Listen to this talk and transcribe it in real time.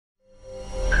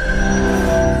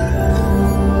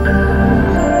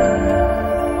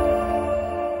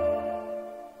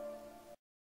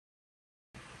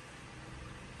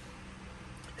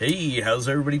how's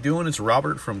everybody doing? It's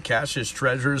Robert from Cash's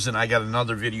Treasures, and I got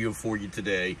another video for you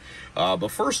today. But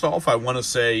first off, I want to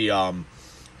say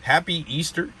Happy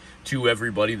Easter to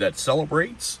everybody that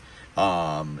celebrates.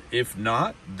 If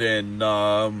not, then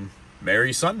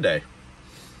Merry Sunday.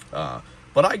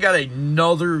 But I got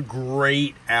another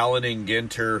great Allen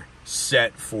Ginter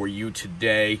set for you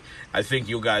today. I think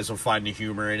you guys will find the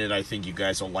humor in it. I think you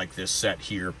guys will like this set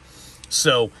here.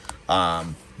 So,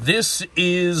 this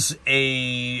is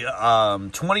a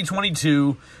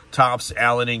 2022 Topps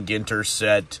Allen Ginter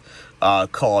set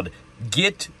called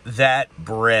Get That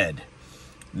Bread.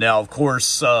 Now, of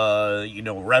course, you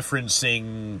know,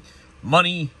 referencing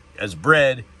money as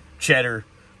bread, cheddar,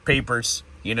 papers,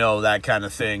 you know, that kind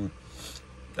of thing.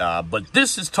 But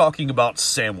this is talking about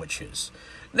sandwiches.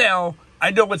 Now,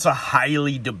 I know it's a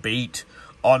highly debate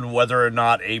on whether or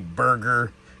not a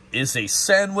burger is a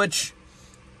sandwich,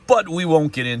 but we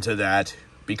won't get into that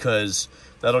because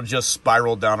that'll just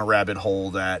spiral down a rabbit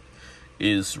hole that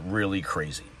is really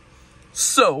crazy.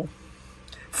 So,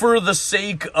 for the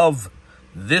sake of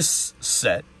this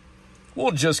set,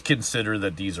 we'll just consider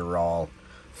that these are all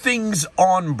things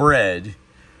on bread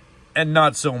and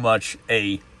not so much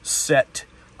a set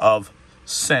of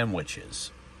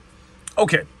sandwiches.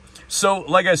 Okay, so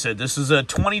like I said, this is a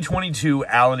 2022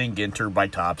 Allen Ginter by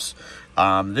Topps.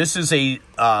 This is a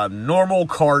normal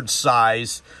card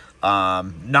size,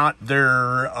 not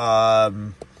their,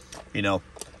 you know,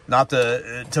 not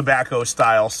the tobacco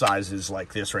style sizes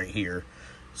like this right here.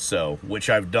 So, which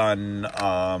I've done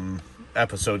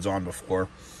episodes on before.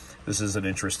 This is an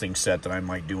interesting set that I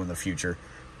might do in the future,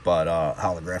 but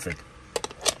holographic.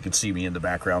 You can see me in the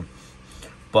background.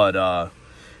 But,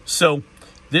 so,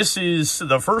 this is,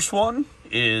 the first one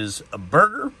is a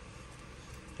burger,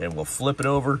 and we'll flip it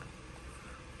over.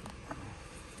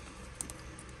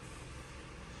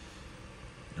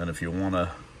 And if you want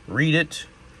to read it,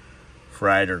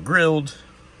 fried or grilled.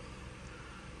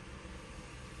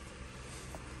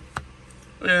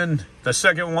 And the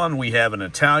second one, we have an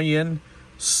Italian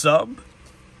sub.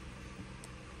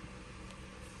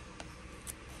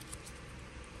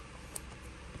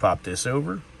 Pop this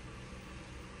over.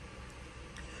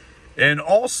 And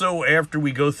also, after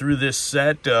we go through this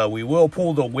set, we will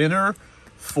pull the winner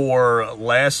for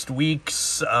last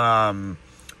week's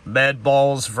Mad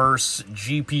Balls vs.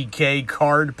 GPK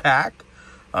card pack.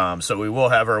 So we will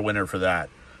have our winner for that.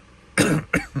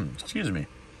 Excuse me.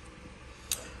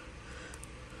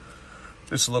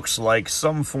 This looks like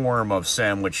some form of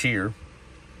sandwich here.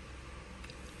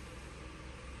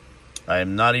 I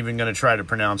am not even going to try to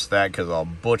pronounce that because I'll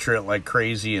butcher it like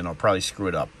crazy and I'll probably screw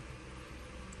it up.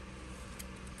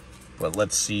 But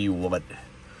let's see what...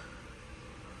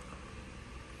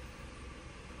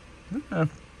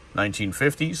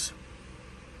 1950s.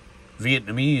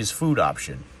 Vietnamese food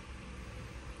option.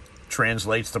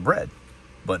 Translates to bread.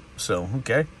 But, so,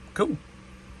 okay, cool.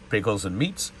 Pickles and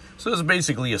meats. So this is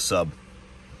basically a sub.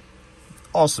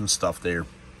 Awesome stuff there.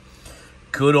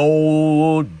 Good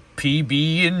old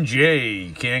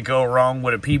PB&J. Can't go wrong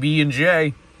with a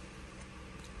PB&J.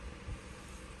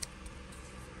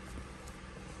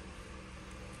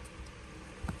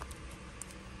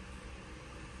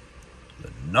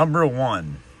 The number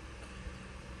one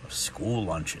of school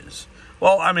lunches.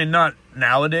 Well, I mean, not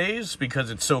nowadays because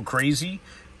it's so crazy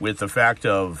with the fact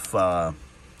of,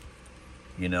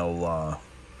 you know,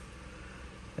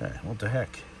 yeah, what the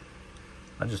heck?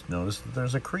 I just noticed that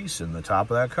there's a crease in the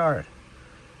top of that card.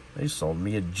 They sold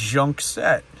me a junk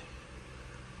set.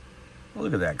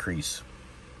 Look at that crease.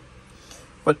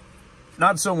 But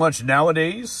not so much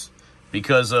nowadays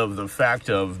because of the fact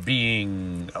of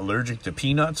being allergic to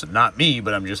peanuts. Not me,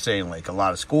 but I'm just saying like a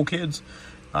lot of school kids.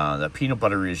 That peanut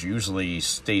butter is usually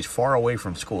stays far away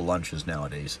from school lunches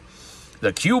nowadays.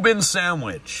 The Cuban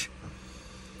sandwich.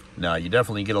 Now, you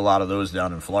definitely get a lot of those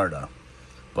down in Florida.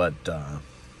 But,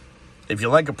 if you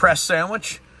like a pressed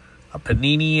sandwich, a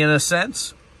panini in a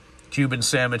sense, Cuban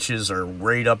sandwiches are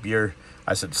right up your...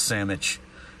 I said sandwich.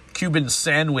 Cuban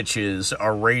sandwiches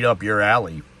are right up your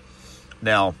alley.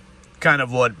 Now, kind of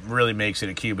what really makes it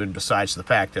a Cuban, besides the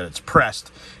fact that it's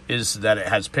pressed, is that it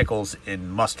has pickles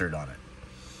and mustard on it.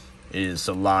 Is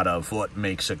a lot of what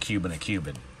makes a Cuban a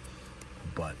Cuban.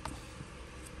 But...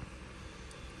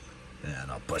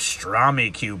 and a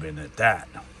pastrami Cuban at that.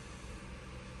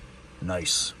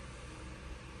 Nice.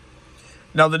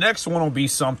 Now, the next one will be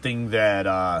something that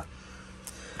a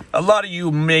lot of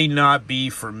you may not be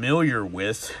familiar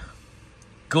with.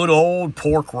 Good old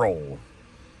pork roll.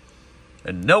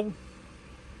 And no,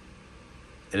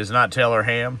 it is not Taylor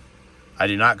ham. I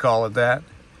do not call it that.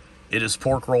 It is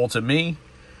pork roll to me.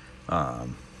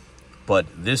 but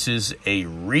this is a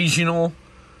regional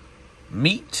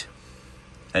meat.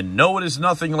 And no, it is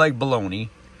nothing like bologna.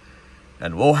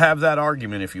 And we'll have that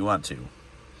argument if you want to.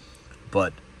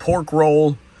 But pork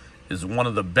roll is one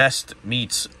of the best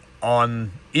meats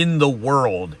in the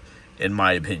world, in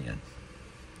my opinion.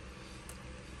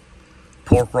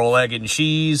 Pork roll, egg, and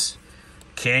cheese.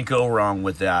 Can't go wrong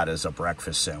with that as a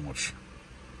breakfast sandwich.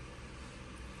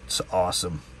 It's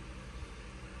awesome.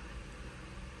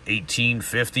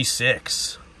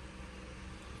 1856.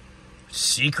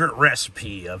 Secret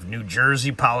recipe of New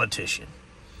Jersey politician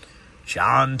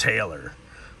John Taylor.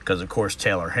 Because, of course,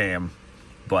 Taylor ham.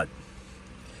 But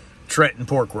Trenton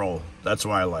pork roll. That's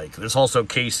what I like. There's also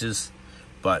cases,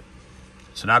 but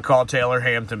it's not called Taylor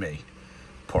ham to me.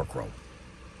 Pork roll.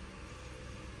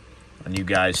 And you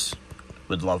guys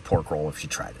would love pork roll if you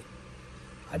tried it.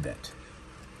 I bet.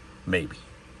 Maybe.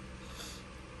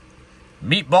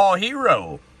 Meatball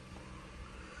Hero.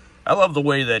 I love the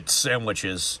way that sandwich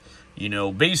is,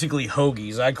 basically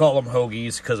hoagies. I call them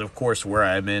hoagies because, of course, where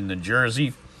I'm in New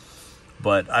Jersey.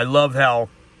 But I love how,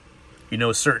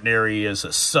 certain areas,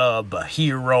 a sub, a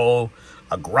hero,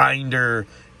 a grinder,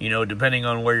 depending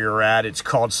on where you're at, it's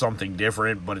called something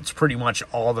different, but it's pretty much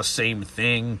all the same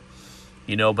thing,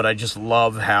 but I just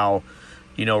love how,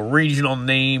 regional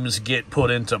names get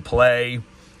put into play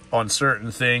on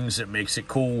certain things. It makes it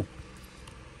cool.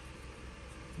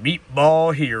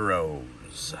 Meatball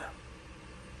Heroes.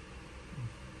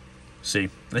 See,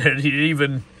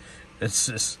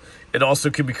 it also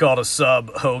can be called a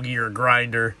sub, hoagie, or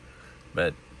grinder,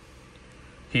 but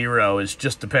hero is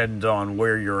just dependent on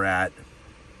where you're at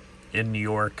in New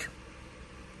York.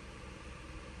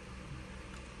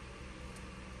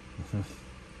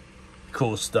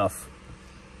 Cool stuff.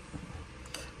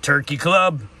 Turkey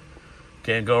Club.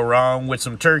 Can't go wrong with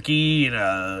some turkey and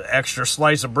an extra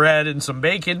slice of bread and some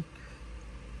bacon.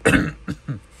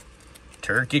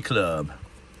 Turkey Club.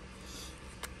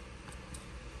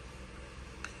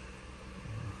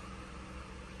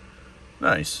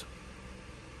 Nice.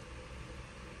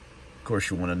 Of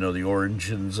course, you want to know the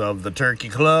origins of the Turkey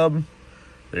Club.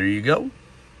 There you go.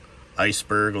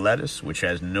 Iceberg lettuce, which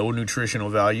has no nutritional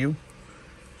value.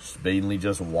 It's mainly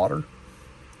just water.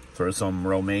 Throw some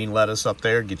romaine lettuce up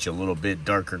there. Get you a little bit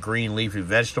darker green leafy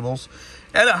vegetables.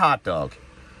 And a hot dog.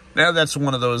 Now, that's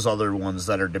one of those other ones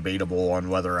that are debatable on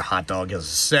whether a hot dog is a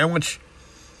sandwich.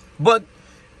 But,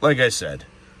 like I said,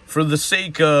 for the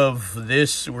sake of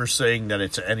this, we're saying that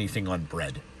it's anything on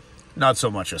bread. Not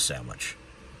so much a sandwich.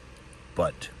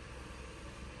 But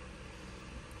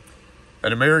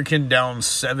an American down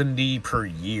 70 per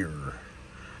year.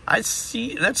 I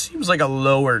see, that seems like a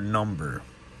lower number.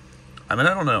 I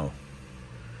don't know.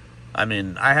 I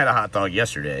had a hot dog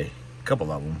yesterday. A couple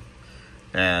of them.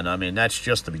 And, that's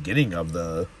just the beginning of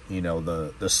the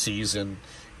season,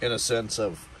 in a sense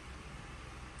of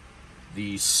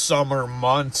the summer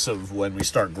months of when we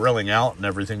start grilling out and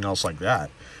everything else like that.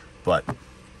 But,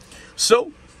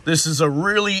 so, this is a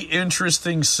really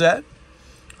interesting set.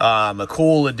 A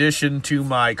cool addition to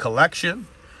my collection.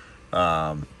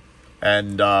 And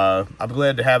I'm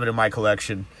glad to have it in my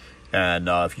collection. And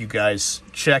if you guys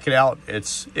check it out,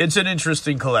 it's an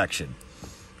interesting collection.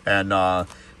 And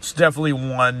it's definitely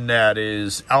one that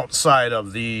is outside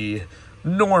of the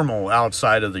normal,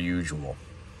 outside of the usual.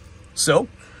 So,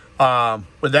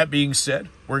 with that being said,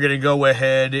 we're going to go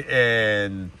ahead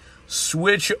and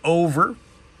switch over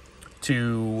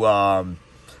to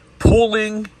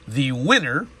pulling the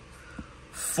winner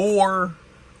for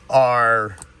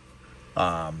our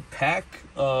pack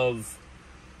of,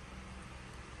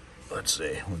 let's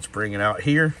bring it out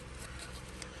here,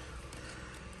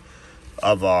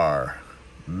 of our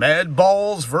Mad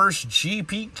Balls vs.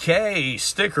 GPK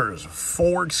stickers.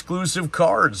 4 exclusive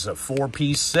cards, a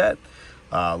 4-piece set,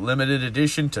 limited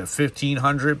edition to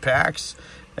 1,500 packs,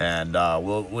 and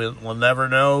we'll never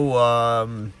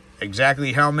know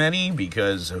exactly how many,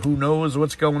 because who knows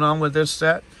what's going on with this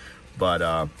set.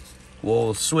 But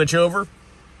we'll switch over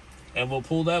and we'll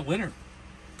pull that winner.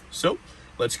 So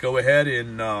let's go ahead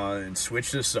and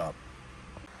switch this up.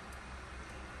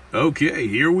 Okay,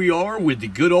 here we are with the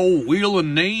good old wheel of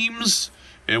names,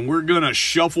 and we're going to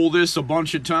shuffle this a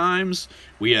bunch of times.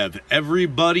 We have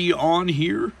everybody on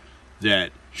here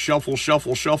that shuffle,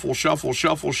 shuffle, shuffle, shuffle,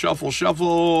 shuffle, shuffle,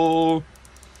 shuffle.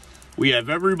 We have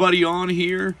everybody on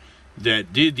here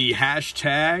that did the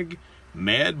hashtag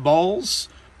Mad Balls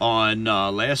on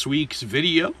last week's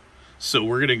video. So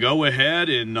we're going to go ahead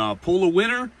and pull a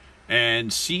winner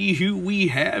and see who we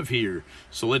have here.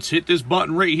 So let's hit this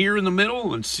button right here in the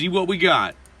middle and see what we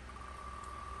got.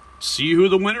 See who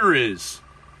the winner is.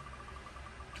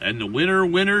 And the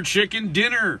winner chicken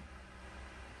dinner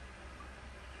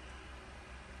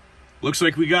Looks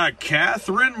like we got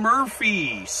Catherine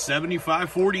Murphy,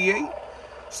 7548.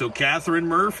 So Catherine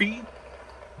Murphy,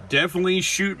 definitely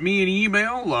shoot me an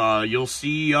email. You'll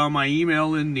see my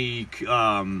email in the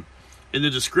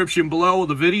description below of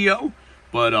the video.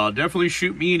 But definitely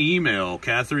shoot me an email.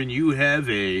 Catherine, you have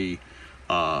a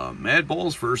Mad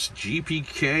Balls vs.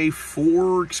 GPK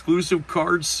 4 exclusive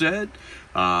card set.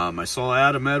 I saw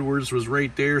Adam Edwards was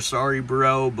right there. Sorry,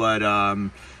 bro, but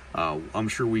I'm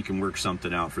sure we can work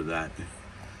something out for that.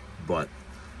 But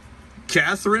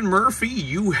Catherine Murphy,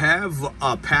 you have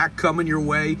a pack coming your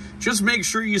way. Just make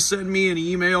sure you send me an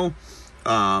email.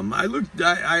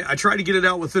 I try to get it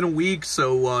out within a week,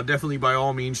 so definitely by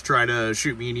all means try to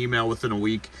shoot me an email within a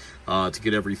week to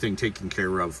get everything taken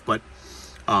care of. But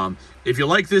if you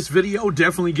like this video,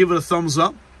 definitely give it a thumbs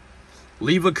up.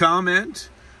 Leave a comment.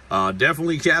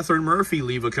 Definitely Catherine Murphy,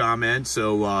 leave a comment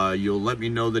so you'll let me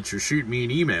know that you're shooting me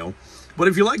an email. But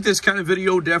if you like this kind of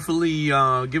video, definitely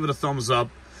give it a thumbs up.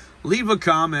 Leave a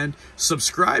comment,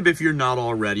 subscribe if you're not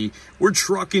already. We're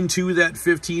trucking to that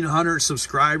 1,500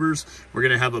 subscribers. We're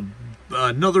going to have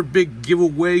another big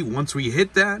giveaway once we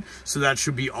hit that, so that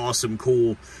should be awesome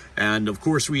cool. And, of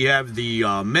course, we have the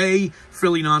May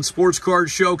Philly Non-Sports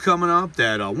Card Show coming up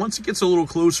that once it gets a little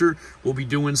closer, we'll be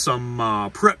doing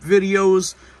some prep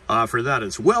videos for that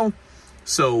as well.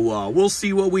 So we'll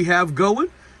see what we have going.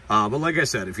 But like I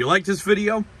said, if you like this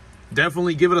video,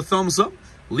 definitely give it a thumbs up.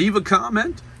 Leave a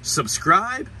comment,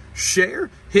 subscribe, share,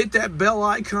 hit that bell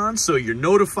icon so you're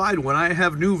notified when I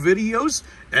have new videos,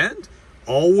 and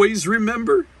always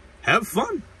remember, have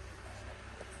fun.